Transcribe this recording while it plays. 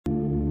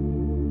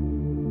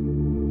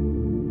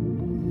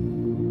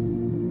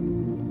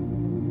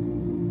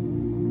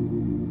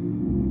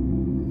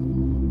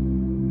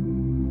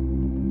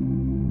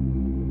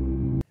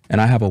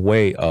And I have a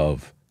way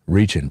of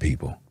reaching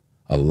people,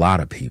 a lot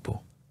of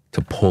people,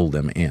 to pull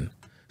them in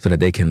so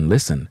that they can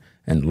listen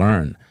and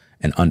learn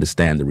and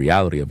understand the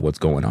reality of what's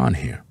going on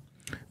here.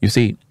 You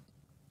see,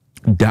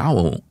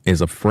 Dowell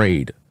is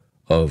afraid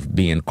of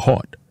being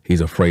caught.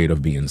 He's afraid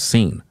of being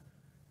seen.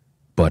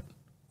 But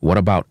what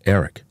about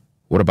Eric?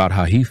 What about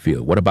how he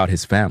feels? What about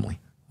his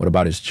family? What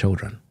about his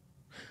children?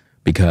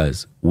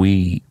 Because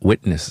we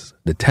witness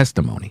the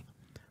testimony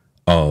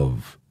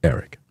of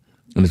Eric.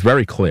 And it's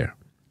very clear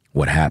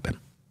what happened.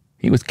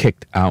 He was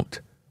kicked out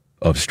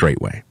of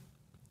Straightway.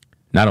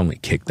 Not only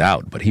kicked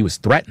out, but he was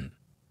threatened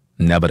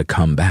never to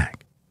come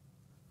back.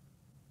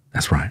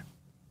 That's right.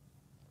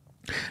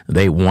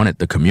 They wanted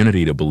the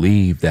community to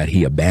believe that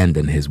he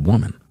abandoned his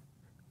woman,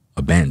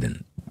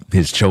 abandoned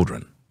his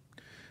children.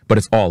 But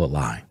it's all a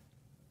lie.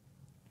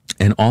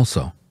 And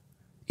also,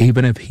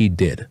 even if he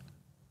did,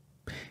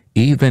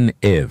 even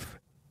if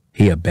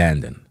he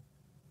abandoned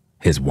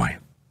his wife,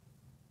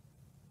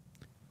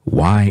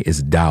 why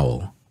is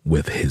Dowell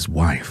with his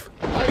wife?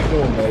 How you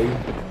doing, babe?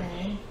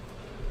 Okay.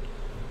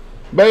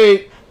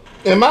 Babe,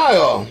 am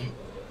I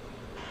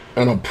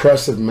an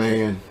oppressive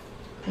man?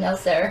 No,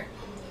 sir.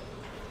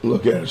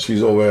 Look at her.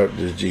 She's over at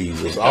this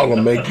Jesus. I'm going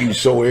to make you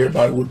show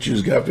everybody what you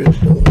just got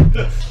finished doing.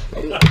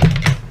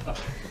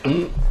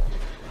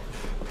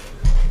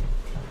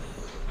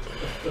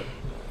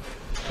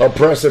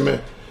 Oppressive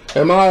man.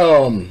 Am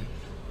I,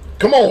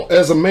 come on,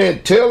 as a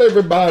man, tell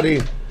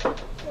everybody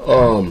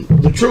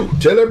the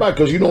truth. Tell everybody,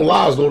 because you know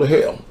lies go to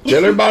hell.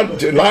 Tell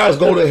everybody, lies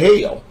go to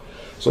hell.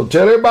 So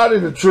tell everybody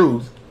the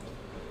truth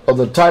of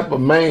the type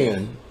of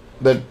man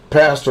that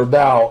Pastor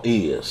Dowell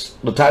is,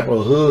 the type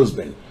of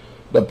husband,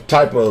 the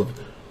type of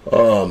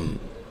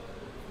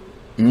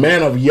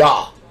man of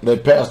Yah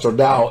that Pastor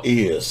Dowell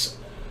is.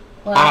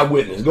 Well,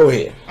 eyewitness. Go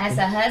ahead. As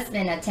a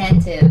husband,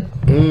 attentive,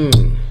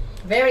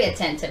 very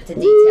attentive to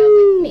detail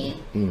with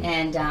me,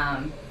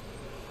 and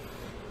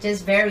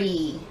just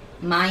very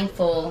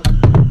mindful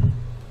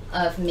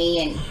of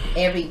me in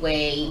every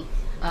way,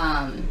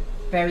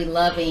 very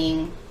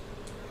loving,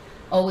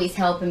 always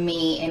helping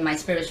me in my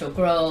spiritual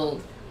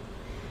growth.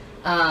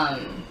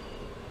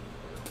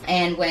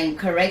 And when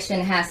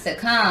correction has to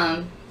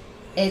come,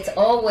 it's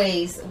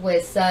always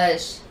with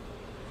such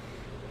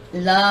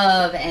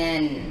love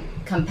and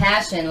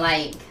compassion.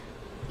 Like,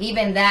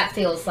 even that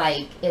feels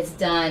like it's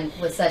done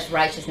with such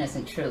righteousness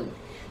and truth.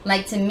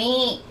 Like, to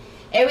me,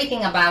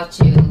 everything about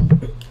you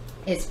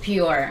is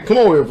pure. Come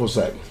over here for a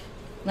second.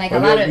 Like, a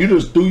lot of... You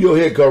just threw your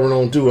head covering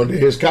on too under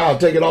his Kyle,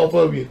 take it off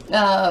of you.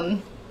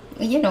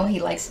 You know he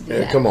likes to do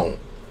that. Come on.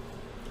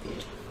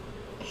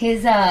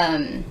 His,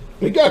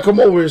 You gotta come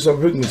over here so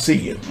we can see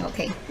you.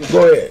 Okay.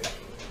 Go ahead.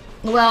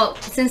 Well,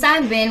 since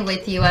I've been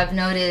with you, I've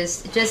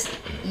noticed just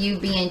you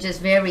being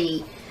just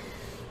very,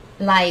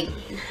 like,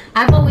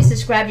 I've always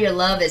described your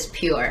love as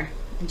pure.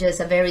 Just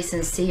a very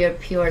sincere,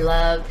 pure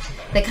love.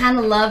 The kind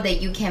of love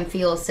that you can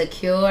feel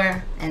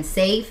secure and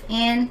safe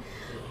in,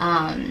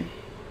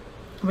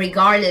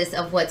 regardless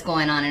of what's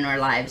going on in our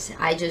lives.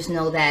 I just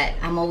know that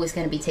I'm always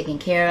going to be taken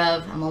care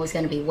of. I'm always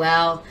going to be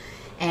well.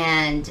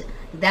 And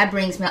that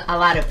brings me a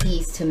lot of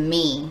peace to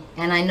me.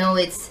 And I know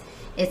it's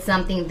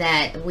something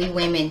that we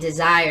women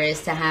desire,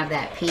 is to have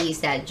that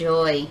peace, that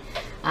joy,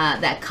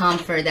 that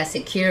comfort, that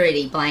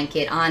security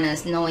blanket on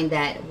us, knowing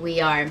that we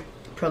are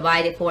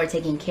provided for,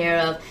 taken care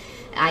of.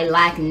 I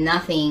lack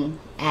nothing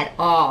at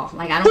all.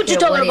 Like, I don't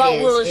care what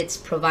it is. It's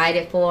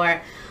provided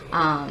for.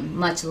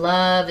 Much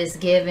love is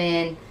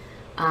given.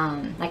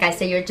 Like I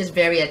said, you're just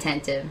very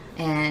attentive,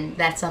 and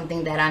that's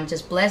something that I'm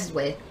just blessed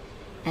with.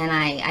 And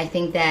I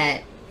think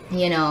that,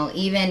 you know,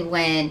 even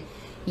when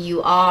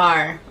you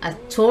are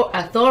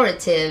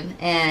authoritative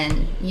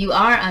and you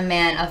are a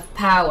man of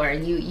power,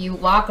 you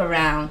walk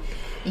around,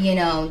 you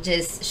know,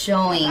 just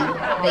showing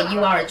that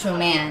you are a true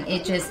man.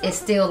 It's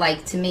still,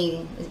 like, to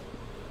me,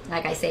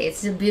 like I say,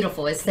 it's just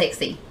beautiful, it's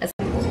sexy.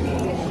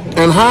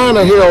 And how in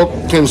the hell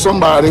can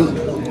somebody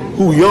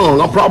who young,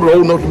 I'm probably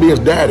old enough to be his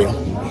daddy,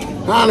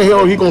 how in the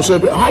hell he gonna say,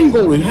 how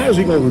is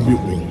he gonna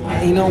rebuke me?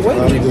 Ain't no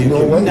way.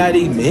 You're not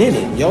even in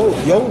it. Your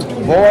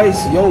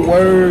voice, your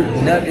word,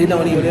 it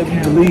don't even, if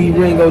you believe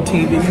Ringo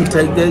TV, you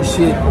take that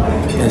shit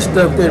and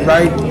stuff that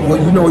right, well,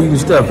 you know you can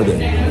stuff it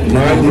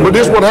in. But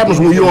this is what happens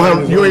when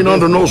you ain't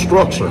under no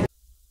structure.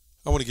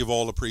 I want to give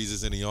all the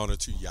praises and the honor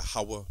to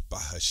Yahweh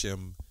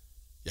Bahashem,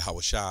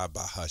 Yahweh Shai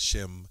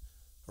Bahashem,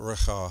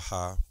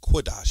 Recha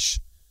HaKodash,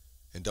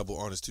 and double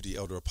honors to the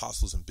elder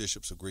apostles and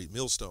bishops of Great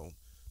Millstone.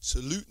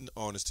 Salute and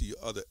honors to your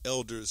other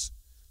elders,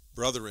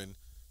 brethren,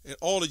 and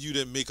all of you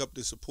that make up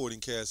the supporting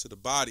cast of the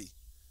body.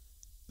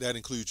 That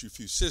includes you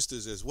few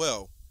sisters as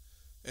well.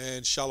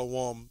 And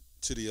shalom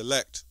to the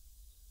elect.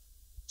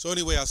 So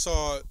anyway, I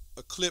saw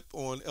a clip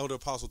on Elder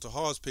Apostle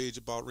Tahar's page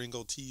about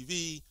Ringo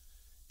TV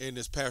and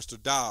this Pastor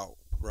Dowell,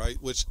 right?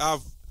 Which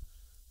I've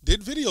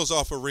did videos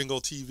off of Ringo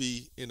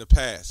TV in the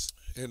past.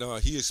 And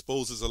he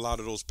exposes a lot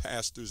of those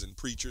pastors and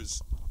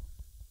preachers,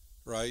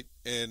 right?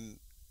 And,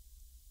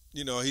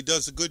 you know, he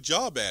does a good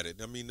job at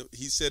it. I mean,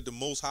 he said the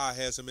Most High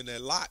has him in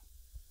that lot.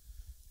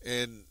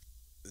 And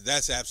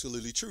that's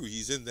absolutely true.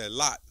 He's in that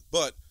lot.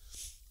 But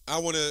I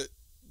want to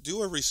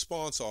do a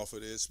response off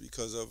of this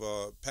because of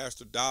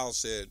Pastor Dowell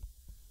said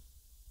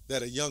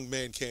that a young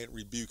man can't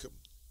rebuke him.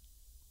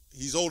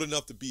 He's old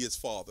enough to be his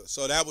father.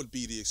 So that would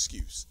be the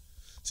excuse.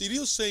 See,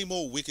 those same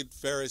old wicked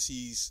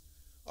Pharisees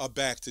are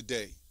back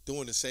today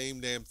doing the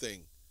same damn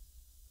thing,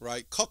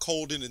 right?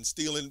 Cuckolding and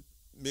stealing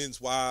men's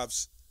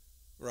wives,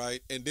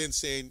 right? And then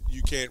saying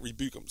you can't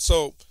rebuke them.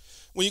 So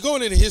when you're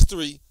going into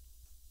history,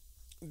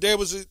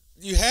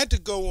 you had to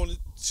go on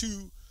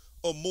 2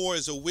 or more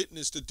as a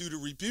witness to do the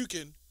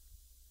rebuking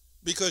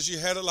because you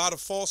had a lot of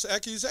false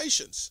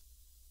accusations,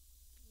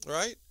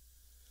 right?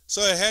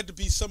 So it had to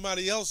be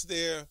somebody else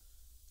there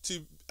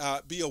to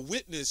be a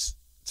witness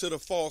to the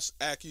false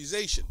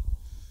accusation.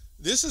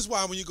 This is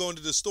why when you go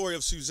into the story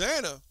of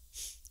Susanna,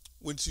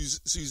 when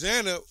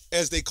Susanna,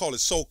 as they call it,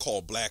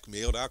 so-called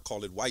blackmailed, I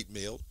call it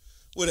white-mailed,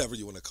 whatever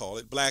you want to call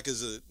it. Black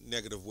is a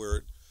negative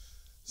word.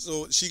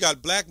 So she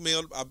got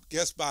blackmailed, I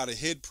guess, by the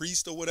head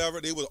priest or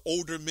whatever. They were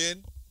older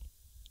men,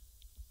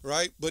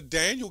 right? But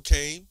Daniel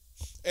came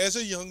as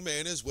a young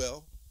man as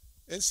well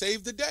and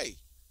saved the day.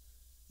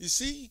 You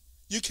see,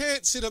 you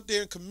can't sit up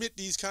there and commit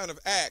these kind of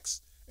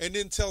acts and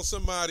then tell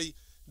somebody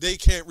they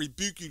can't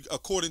rebuke you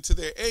according to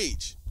their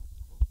age.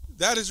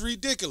 That is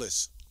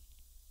ridiculous.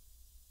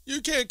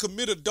 You can't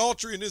commit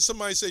adultery and then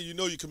somebody say,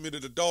 you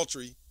committed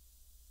adultery.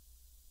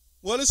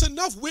 Well, it's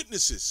enough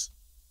witnesses.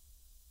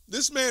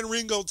 This man,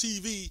 Ringo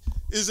TV,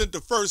 isn't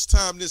the first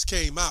time this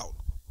came out.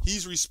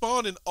 He's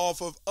responding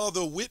off of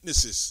other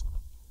witnesses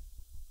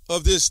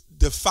of this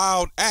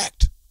defiled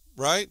act,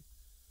 right?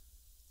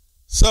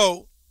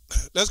 So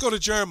let's go to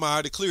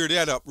Jeremiah to clear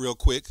that up real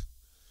quick.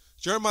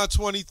 Jeremiah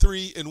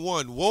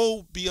 23:1.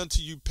 Woe be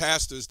unto you,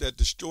 pastors, that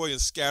destroy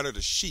and scatter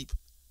the sheep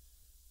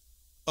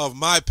of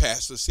my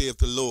pastor, saith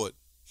the Lord.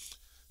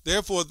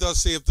 Therefore,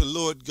 thus saith the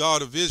Lord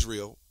God of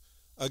Israel,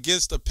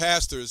 against the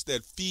pastors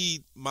that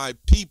feed my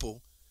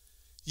people,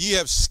 ye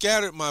have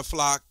scattered my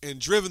flock and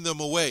driven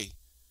them away,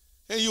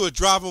 and you will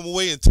drive them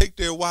away and take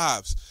their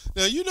wives.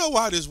 Now, you know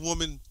why this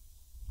woman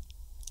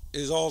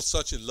is all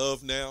such in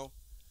love now?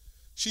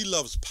 She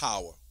loves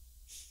power,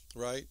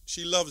 right?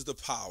 She loves the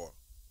power.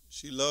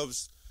 She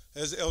loves,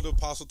 as Elder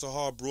Apostle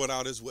Tahar brought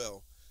out as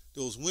well,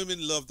 those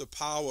women love the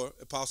power.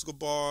 Apostle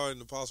Gabar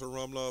and Apostle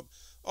Rumlub,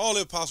 all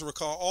the Apostle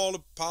Rakar, all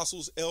the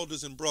apostles,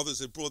 elders, and brothers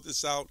have brought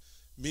this out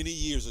many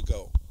years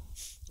ago,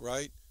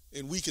 right?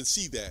 And we can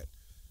see that.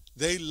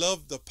 They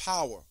love the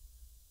power.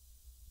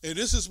 And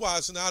this is why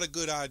it's not a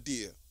good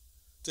idea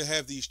to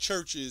have these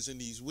churches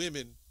and these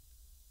women,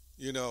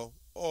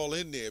 all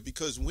in there,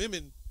 because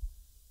women,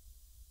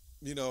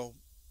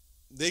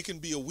 they can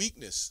be a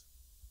weakness,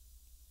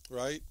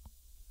 right?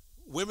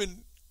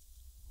 Women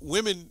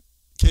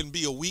can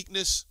be a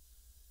weakness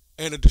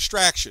and a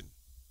distraction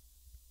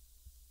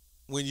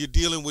when you're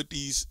dealing with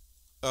these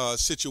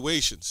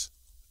situations.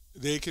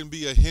 They can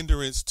be a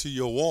hindrance to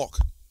your walk,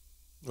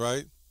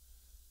 right?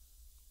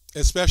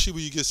 Especially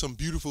when you get some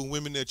beautiful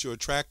women that you're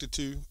attracted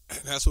to.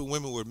 That's what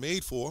women were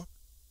made for.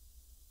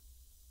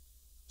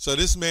 So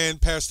this man,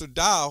 Pastor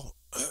Dow,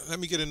 let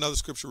me get another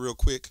scripture real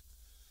quick.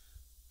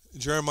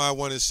 Jeremiah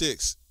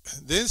 1:6.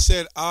 Then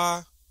said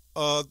I,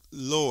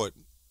 Lord,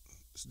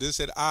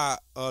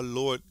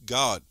 Lord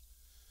God,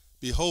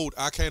 behold,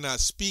 I cannot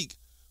speak,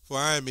 for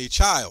I am a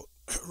child,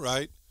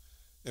 right?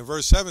 And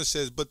verse 7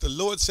 says, but the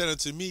Lord said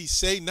unto me,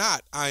 say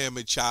not, I am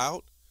a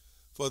child,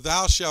 for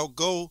thou shalt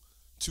go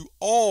to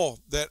all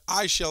that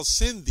I shall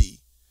send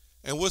thee,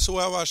 and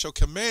whatsoever I shall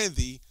command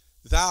thee,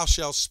 thou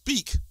shalt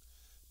speak.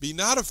 Be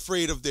not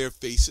afraid of their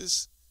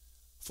faces,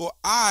 for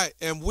I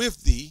am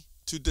with thee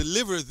to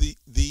deliver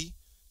thee,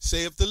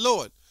 saith the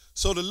Lord.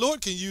 So the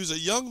Lord can use a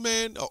young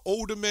man, an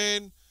older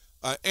man,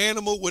 an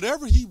animal,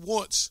 whatever he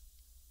wants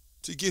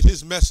to get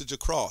his message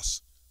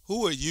across.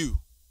 Who are you?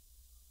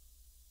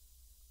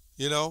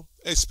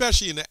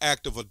 Especially in the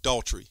act of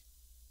adultery.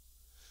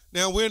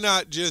 Now, we're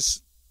not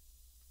just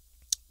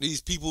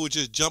these people who are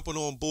just jumping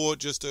on board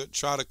just to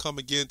try to come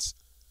against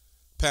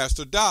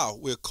Pastor Dow.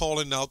 We're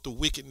calling out the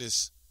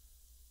wickedness,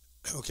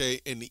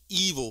 okay, and the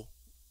evil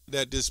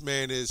that this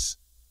man is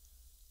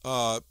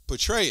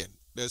portraying,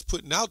 that's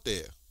putting out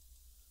there,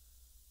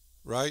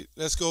 right?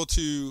 I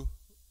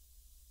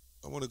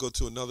want to go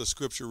to another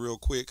scripture real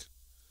quick.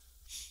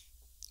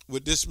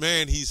 With this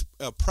man, he's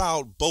a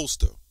proud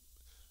boaster.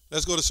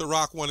 Let's go to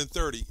Sirach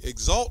 1:30.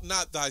 Exalt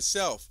not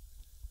thyself,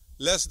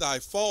 lest thy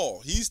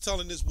fall. He's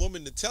telling this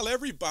woman to tell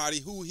everybody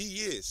who he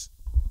is.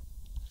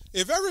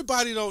 If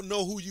everybody don't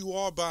know who you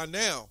are by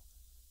now,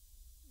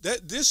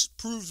 this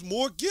proves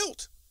more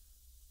guilt.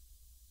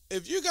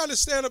 If you got to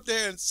stand up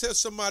there and tell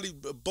somebody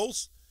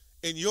boast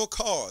in your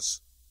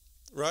cause,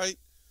 right?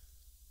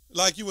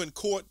 Like you in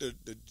court, the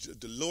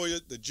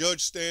lawyer, the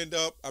judge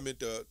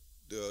the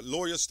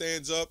lawyer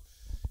stands up.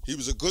 He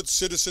was a good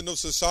citizen of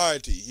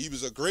society. He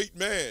was a great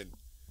man.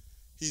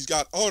 He's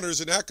got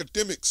honors in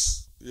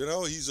academics.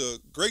 He's a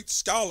great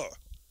scholar.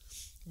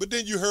 But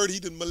then you heard he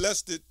done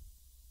molested,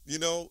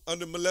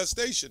 under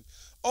molestation.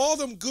 All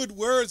them good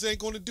words ain't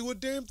going to do a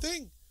damn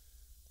thing.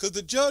 because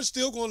the judge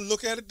still going to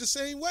look at it the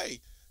same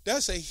way.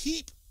 That's a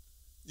heap,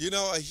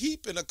 a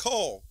heap and a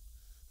call.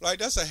 Right?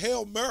 That's a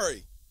Hail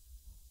Mary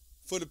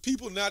for the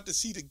people not to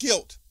see the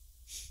guilt.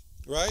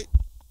 Right?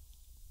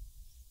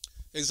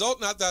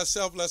 Exalt not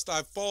thyself lest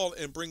I fall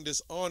and bring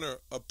dishonor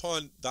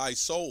upon thy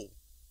soul.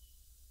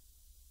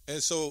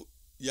 And so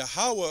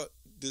Yahweh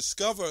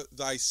discover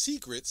thy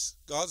secrets,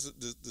 God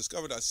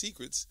discover thy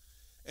secrets,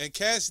 and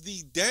cast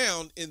thee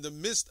down in the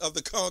midst of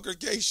the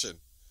congregation,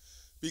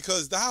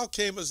 because thou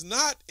camest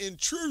not in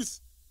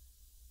truth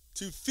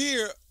to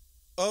fear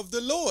of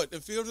the Lord,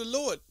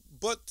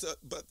 but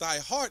thy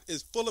heart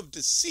is full of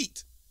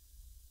deceit.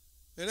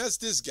 And that's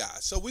this guy.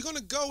 So we're going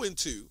to go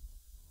into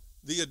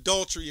the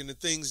adultery and the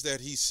things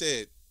that he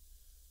said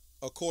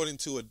according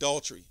to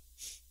adultery,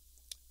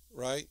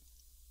 right?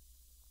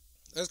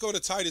 Let's go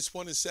to Titus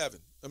 1:7.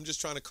 I'm just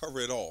trying to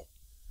cover it all.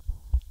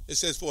 It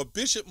says, for a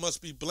bishop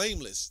must be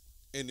blameless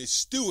and a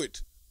steward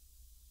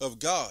of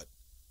God,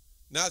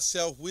 not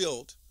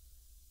self-willed,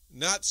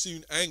 not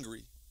soon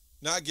angry,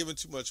 not given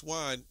too much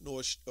wine,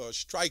 nor a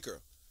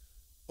striker,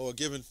 or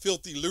given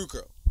filthy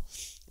lucre,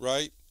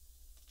 right?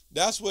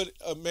 That's what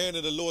a man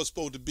of the Lord is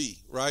supposed to be,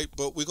 right?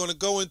 But we're going to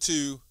go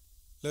into,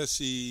 let's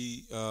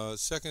see, 1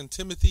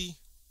 Timothy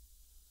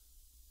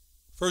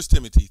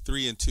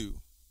 3:2.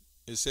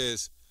 It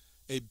says,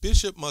 a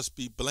bishop must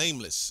be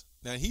blameless.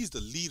 Now, he's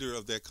the leader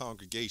of that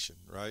congregation,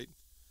 right?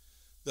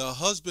 The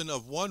husband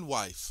of one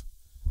wife.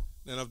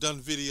 And I've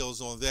done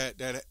videos on that.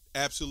 That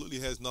absolutely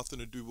has nothing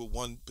to do with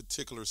one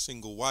particular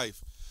single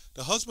wife.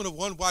 The husband of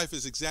one wife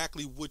is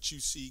exactly what you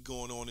see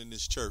going on in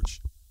this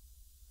church.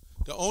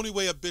 The only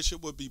way a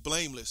bishop would be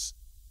blameless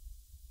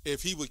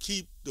if he would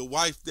keep the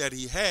wife that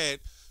he had,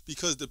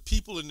 because the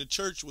people in the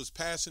church was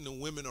passing the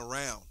women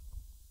around.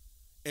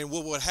 And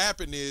what would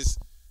happen is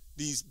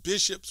these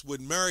bishops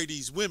would marry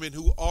these women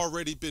who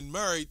already been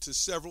married to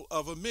several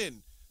other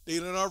men. They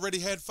had already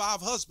had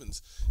 5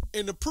 husbands.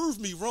 And to prove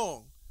me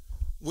wrong,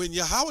 when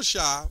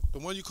Yahushua, the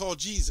one you call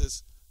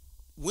Jesus,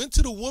 went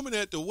to the woman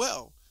at the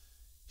well,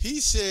 he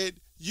said,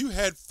 you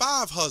had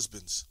 5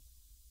 husbands.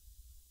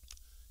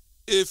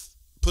 If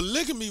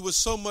polygamy was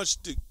so much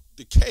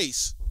the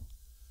case,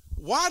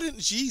 why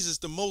didn't Jesus,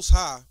 the Most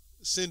High,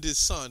 send his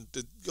son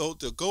to go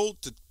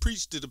to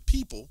preach to the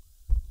people?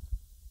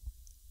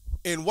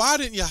 And why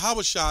didn't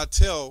Yahushua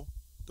tell,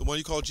 the one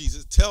you call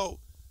Jesus,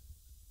 tell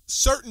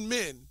certain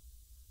men,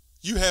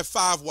 you have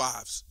 5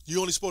 wives.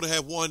 You're only supposed to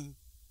have 1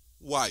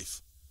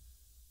 wife.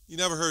 You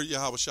never heard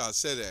Yahushua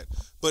say that.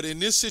 But in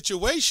this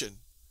situation,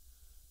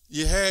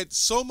 you had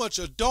so much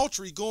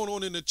adultery going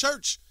on in the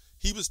church.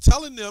 He was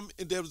telling them,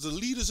 and there was the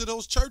leaders of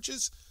those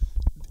churches,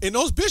 and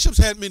those bishops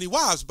had many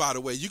wives, by the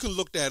way. You can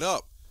look that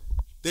up.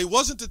 They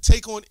wasn't to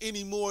take on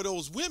any more of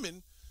those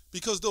women,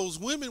 because those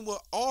women were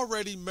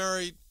already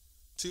married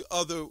to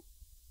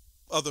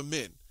other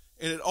men.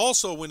 And it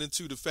also went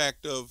into the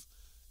fact of,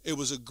 it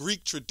was a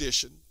Greek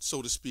tradition,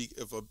 so to speak.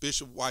 If a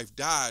bishop wife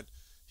died,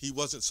 he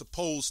wasn't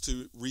supposed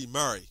to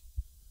remarry.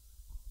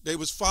 They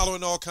was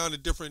following all kind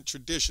of different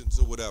traditions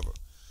or whatever.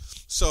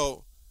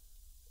 So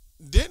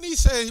didn't he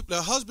say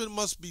the husband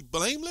must be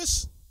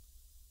blameless?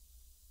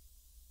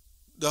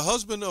 The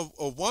husband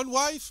of one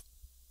wife?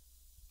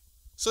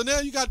 So now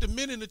you got the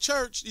men in the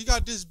church, you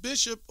got this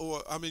bishop,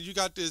 you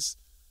got this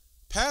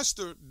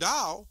pastor,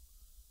 Dow.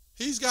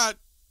 He's got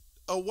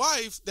a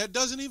wife that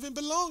doesn't even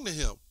belong to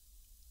him.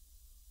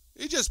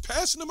 He's just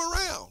passing them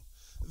around.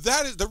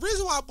 That is the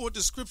reason why I brought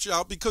the scripture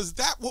out, because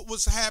that what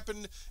was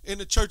happening in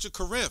the church of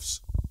Corinth.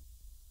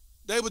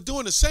 They were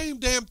doing the same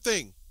damn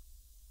thing.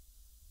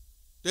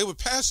 They were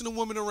passing the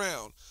woman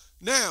around.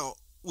 Now,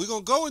 we're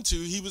going to go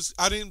into,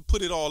 I didn't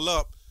put it all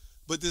up,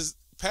 but this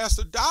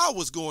Pastor Dow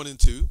was going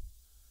into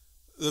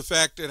the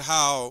fact that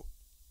how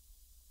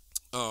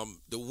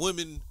the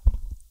women,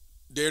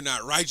 they're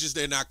not righteous,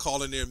 they're not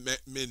calling their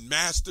men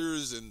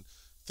masters and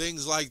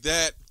things like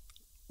that.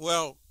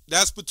 Well,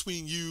 that's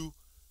between you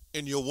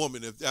and your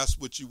woman, if that's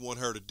what you want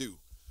her to do.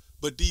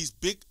 But these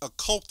big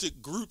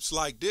occultic groups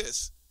like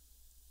this,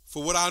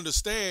 for what I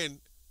understand,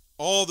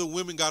 all the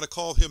women got to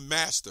call him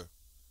master.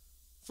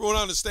 For what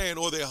I understand,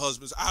 or their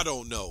husbands, I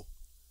don't know.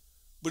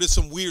 But it's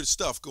some weird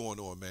stuff going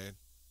on, man.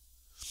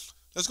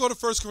 Let's go to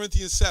 1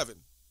 Corinthians 7.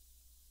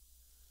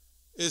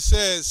 It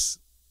says,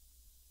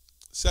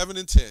 7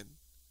 and 10.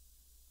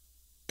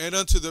 And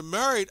unto the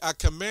married I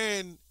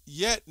command,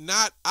 yet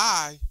not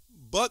I,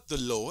 but the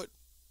Lord.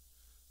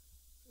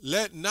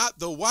 Let not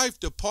the wife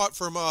depart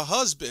from her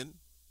husband,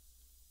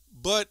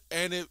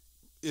 and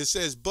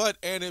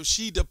if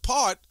she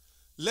depart,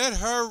 let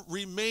her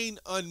remain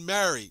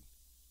unmarried.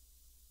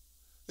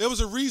 There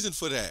was a reason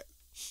for that.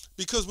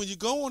 Because when you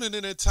go on in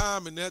that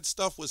time and that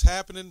stuff was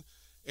happening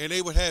and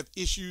they would have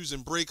issues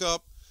and break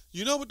up,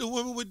 you know what the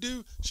woman would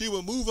do? She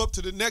would move up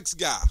to the next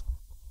guy.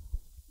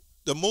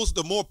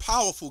 The more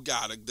powerful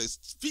guy, the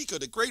speaker,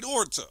 the great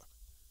orator.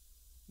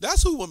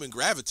 That's who women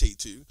gravitate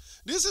to.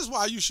 This is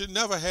why you should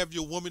never have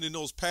your woman in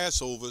those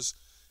Passovers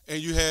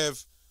and you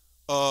have,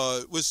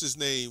 what's his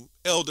name,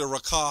 Elder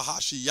Rakah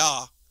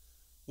Hashiyah,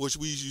 which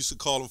we used to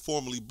call him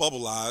formerly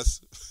Bubble Eyes.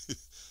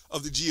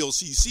 of the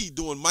GOCC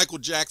doing Michael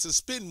Jackson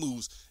spin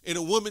moves and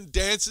a woman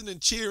dancing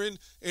and cheering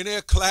and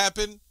they're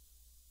clapping.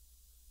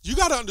 You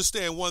got to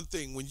understand one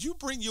thing. When you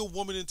bring your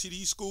woman into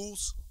these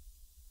schools,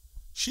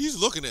 she's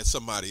looking at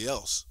somebody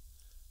else.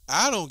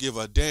 I don't give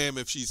a damn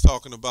if she's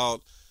talking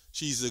about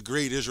she's a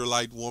great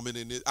Israelite woman,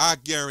 and I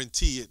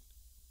guarantee it.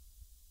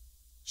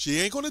 She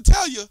ain't going to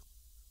tell you,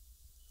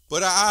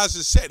 but her eyes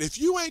are set. If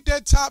you ain't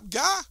that top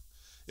guy,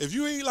 if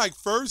you ain't like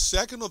first,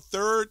 second, or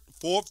third,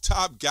 fourth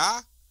top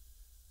guy,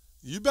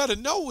 you better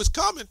know what's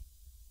coming.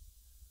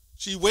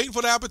 She waiting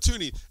for the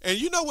opportunity. And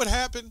you know what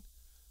happened?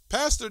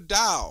 Pastor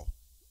Dow,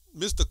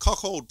 Mr.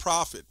 Cuckold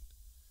Prophet,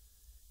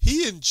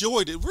 he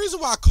enjoyed it. The reason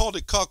why I called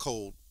it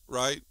cuckold,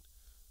 right?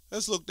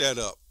 Let's look that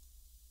up,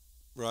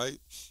 right?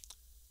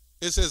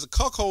 It says a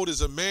cuckold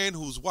is a man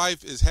whose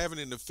wife is having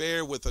an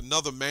affair with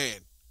another man.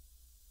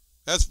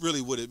 That's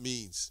really what it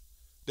means.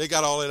 They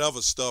got all that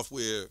other stuff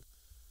where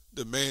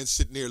the man's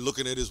sitting there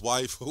looking at his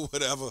wife or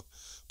whatever.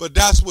 But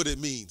that's what it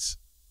means.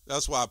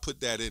 That's why I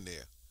put that in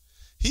there.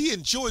 He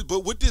enjoys,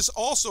 but what this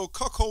also,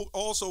 cuckold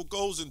also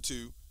goes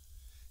into,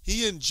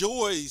 he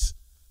enjoys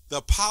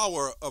the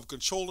power of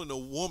controlling a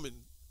woman,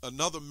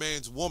 another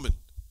man's woman.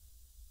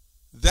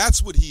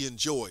 That's what he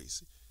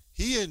enjoys.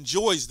 He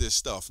enjoys this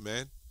stuff,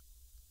 man.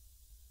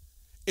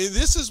 And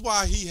this is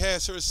why he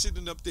has her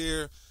sitting up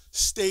there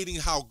stating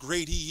how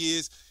great he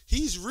is.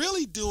 He's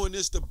really doing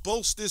this to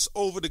boast this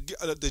over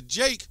the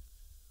Jake,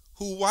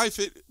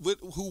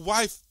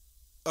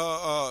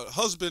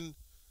 husband.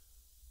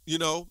 You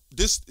know,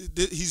 this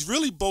he's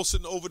really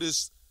boasting over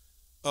this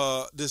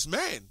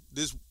man,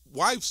 this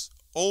wife's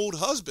old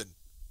husband.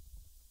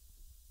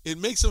 It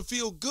makes him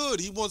feel good.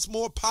 He wants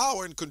more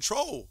power and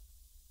control.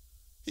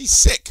 He's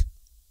sick.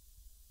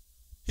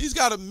 He's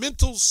got a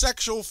mental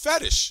sexual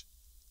fetish.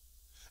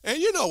 And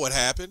you know what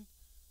happened?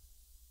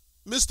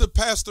 Mr.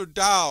 Pastor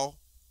Dow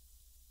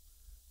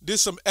did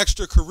some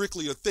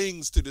extracurricular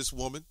things to this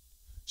woman.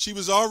 She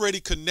was already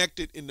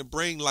connected in the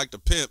brain like the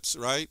pimps,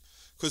 right?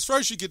 Because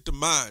first you get the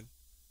mind,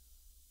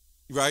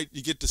 right?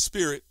 You get the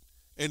spirit,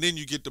 and then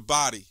you get the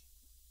body.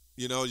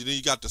 You know, then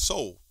you got the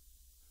soul.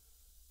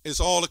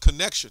 It's all a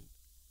connection.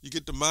 You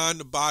get the mind,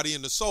 the body,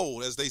 and the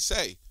soul, as they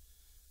say.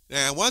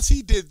 Now, once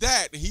he did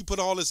that, and he put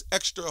all this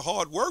extra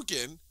hard work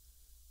in,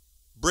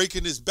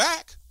 breaking his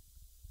back,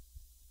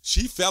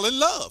 she fell in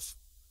love.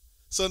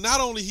 So not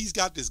only he's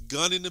got this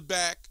gun in the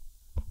back,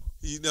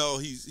 you know,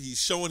 he's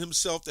showing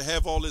himself to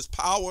have all this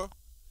power.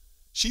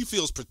 She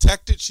feels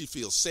protected. She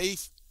feels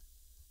safe.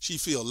 She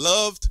feels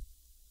loved.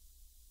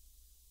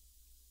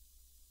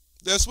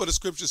 That's what the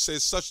scripture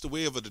says, such the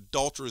way of an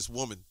adulterous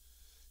woman.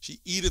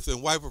 She eateth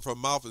and wipeth her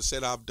mouth and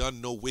said, I've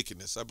done no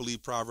wickedness. I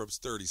believe Proverbs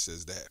 30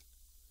 says that.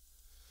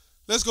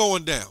 Let's go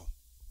on down.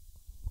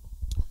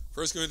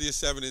 1 Corinthians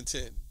 7 and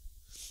 10.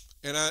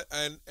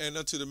 And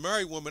unto the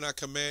married woman I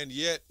command,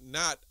 yet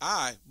not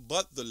I,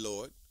 but the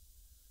Lord.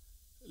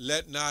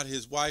 Let not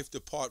his wife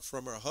depart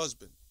from her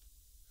husband.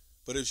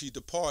 But if she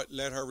depart,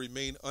 let her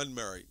remain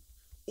unmarried,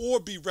 or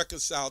be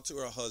reconciled to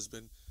her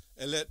husband,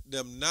 and let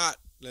not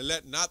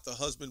the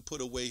husband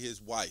put away his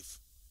wife.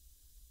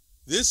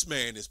 This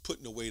man is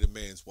putting away the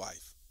man's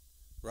wife,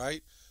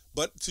 right?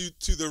 But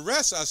to the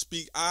rest I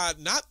speak, I,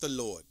 not the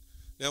Lord.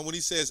 Now, when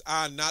he says,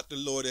 I, not the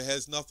Lord, it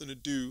has nothing to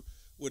do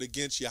with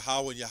against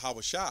Yahweh and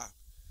Yahweh Shai.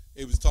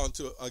 It was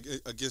talking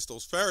against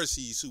those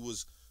Pharisees who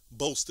was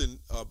boasting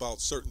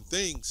about certain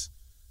things,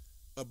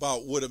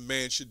 about what a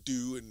man should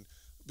do, and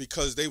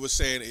because they were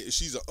saying, if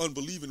she's an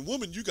unbelieving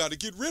woman, you got to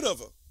get rid of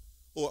her.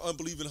 Or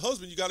unbelieving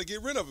husband, you got to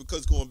get rid of her,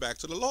 because going back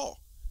to the law.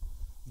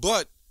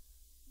 But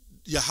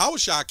Yahweh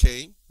Shai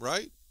came,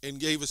 right, and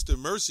gave us the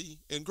mercy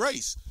and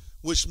grace,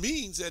 which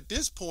means at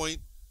this point,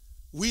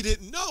 we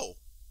didn't know.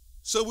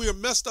 So we are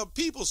messed up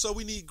people, so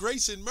we need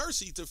grace and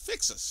mercy to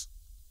fix us.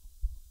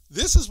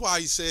 This is why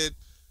he said,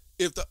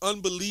 if the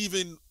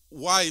unbelieving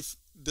wife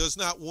does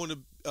not want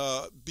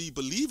to be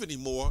believed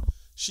anymore,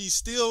 she's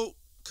still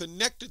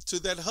connected to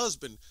that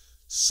husband.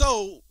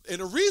 So, and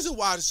the reason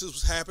why this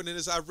was happening,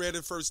 as I read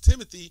in 1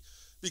 Timothy,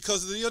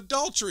 because of the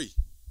adultery.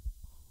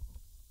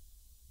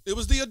 It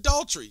was the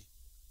adultery.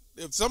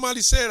 If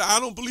somebody said, I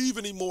don't believe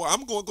anymore,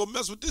 I'm going to go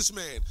mess with this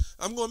man,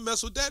 I'm going to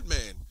mess with that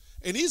man.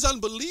 And these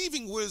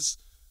unbelieving was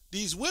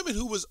these women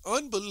who was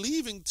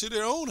unbelieving to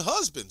their own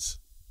husbands.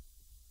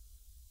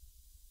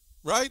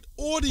 Right?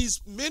 Or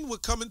these men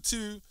would come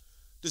into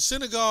the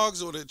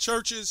synagogues or the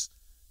churches,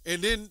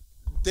 and then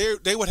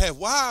they would have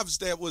wives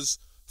that was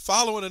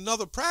following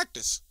another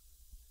practice.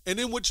 And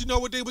then what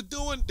they were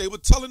doing? They were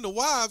telling the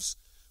wives,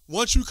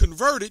 once you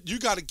converted, you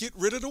got to get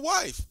rid of the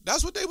wife.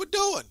 That's what they were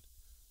doing.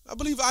 I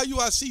believe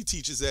IUIC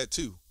teaches that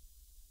too.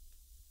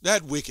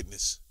 That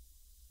wickedness.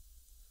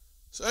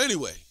 So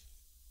anyway,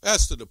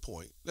 that's to the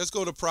point. Let's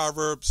go to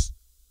Proverbs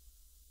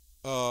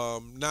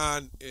 9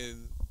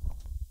 and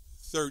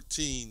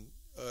 13.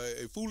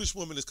 A foolish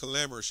woman is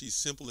clamorous. She's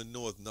simple and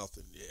knoweth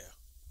nothing. Yeah.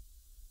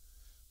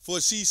 For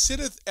she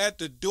sitteth at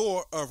the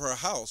door of her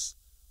house,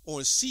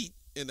 on seat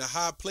in the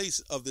high place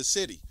of the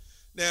city.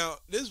 Now,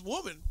 this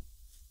woman,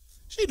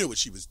 she knew what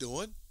she was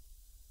doing.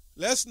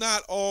 let's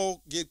not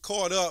all get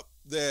caught up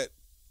that,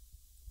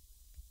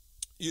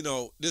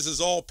 this is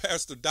all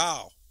Pastor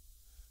Dowell.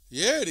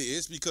 Yeah, it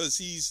is, because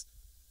he's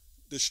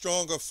the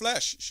stronger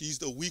flesh. She's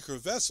the weaker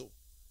vessel.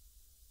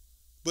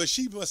 But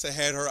she must have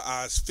had her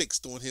eyes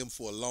fixed on him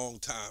for a long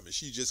time, and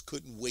she just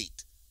couldn't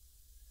wait.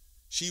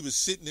 She was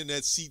sitting in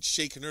that seat,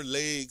 shaking her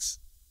legs,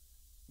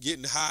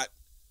 getting hot.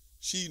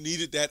 She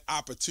needed that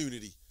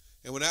opportunity.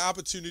 And when that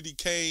opportunity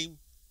came,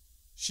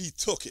 she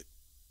took it,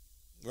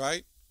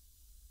 right?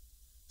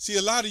 See,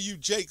 a lot of you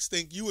Jakes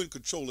think you in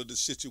control of the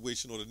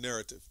situation or the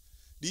narrative.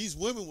 These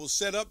women will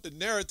set up the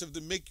narrative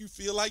to make you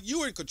feel like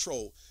you're in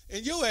control,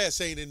 and your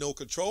ass ain't in no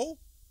control.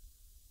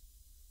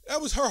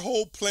 That was her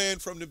whole plan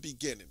from the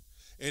beginning.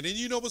 And then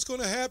you know what's going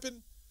to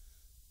happen?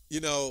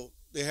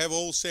 They have an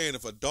old saying,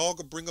 if a dog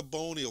will bring a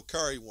bone, he'll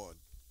carry one.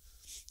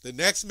 The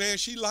next man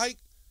she like,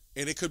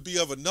 and it could be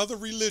of another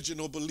religion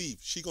or belief,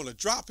 she going to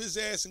drop his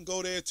ass and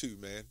go there too,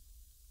 man.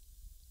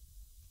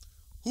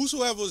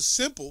 Whosoever is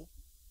simple,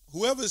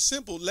 whoever is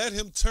simple, let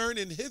him turn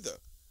in hither.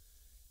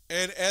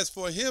 And as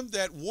for him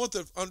that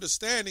wanteth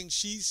understanding,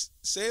 she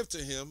saith to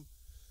him,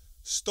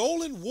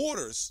 stolen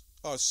waters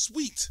are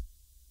sweet,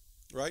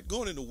 right?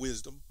 Going into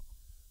wisdom,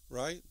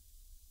 right?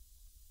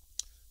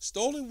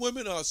 Stolen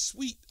women are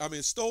sweet.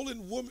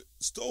 Stolen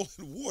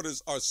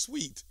waters are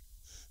sweet.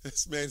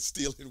 This man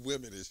stealing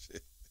women and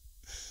shit.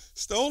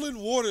 Stolen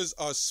waters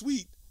are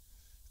sweet,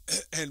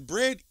 and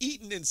bread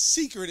eaten in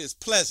secret is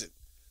pleasant.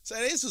 So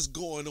this was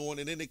going on,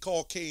 and then the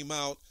call came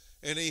out,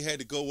 and they had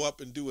to go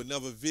up and do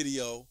another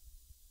video.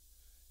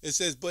 It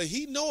says, but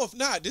he knoweth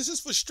not, this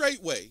is for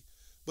straightway,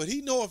 but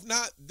he knoweth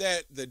not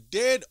that the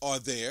dead are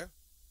there,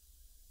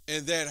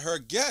 and that her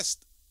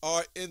guests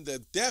are in the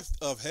depth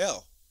of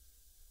hell.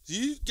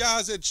 You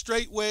guys at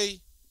Straightway,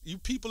 you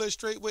people at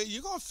Straightway,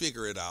 you're going to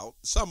figure it out.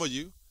 Some of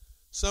you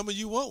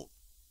won't.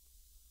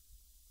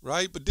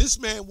 Right? But this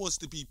man wants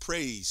to be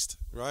praised,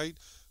 right?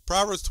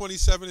 Proverbs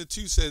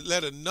 27:2 says,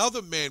 let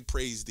another man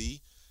praise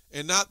thee,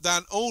 and not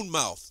thine own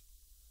mouth.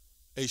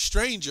 A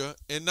stranger,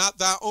 and not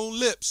thy own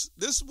lips.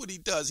 This is what he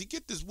does. He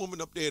get this woman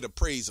up there to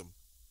praise him.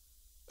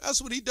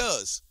 That's what he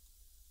does.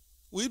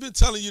 We've been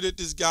telling you that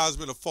this guy's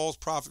been a false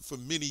prophet for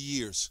many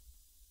years.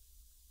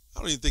 I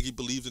don't even think he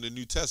believes in the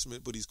New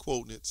Testament, but he's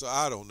quoting it, so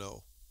I don't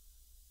know.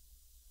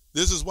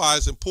 This is why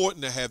it's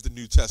important to have the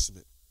New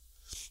Testament,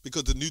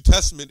 because the New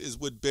Testament is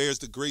what bears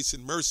the grace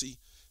and mercy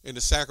and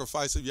the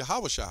sacrifice of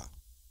Yahushua.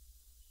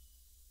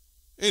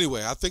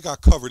 Anyway, I think I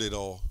covered it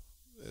all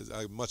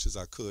as much as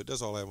I could.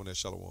 That's all I have on that.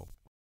 Shalom.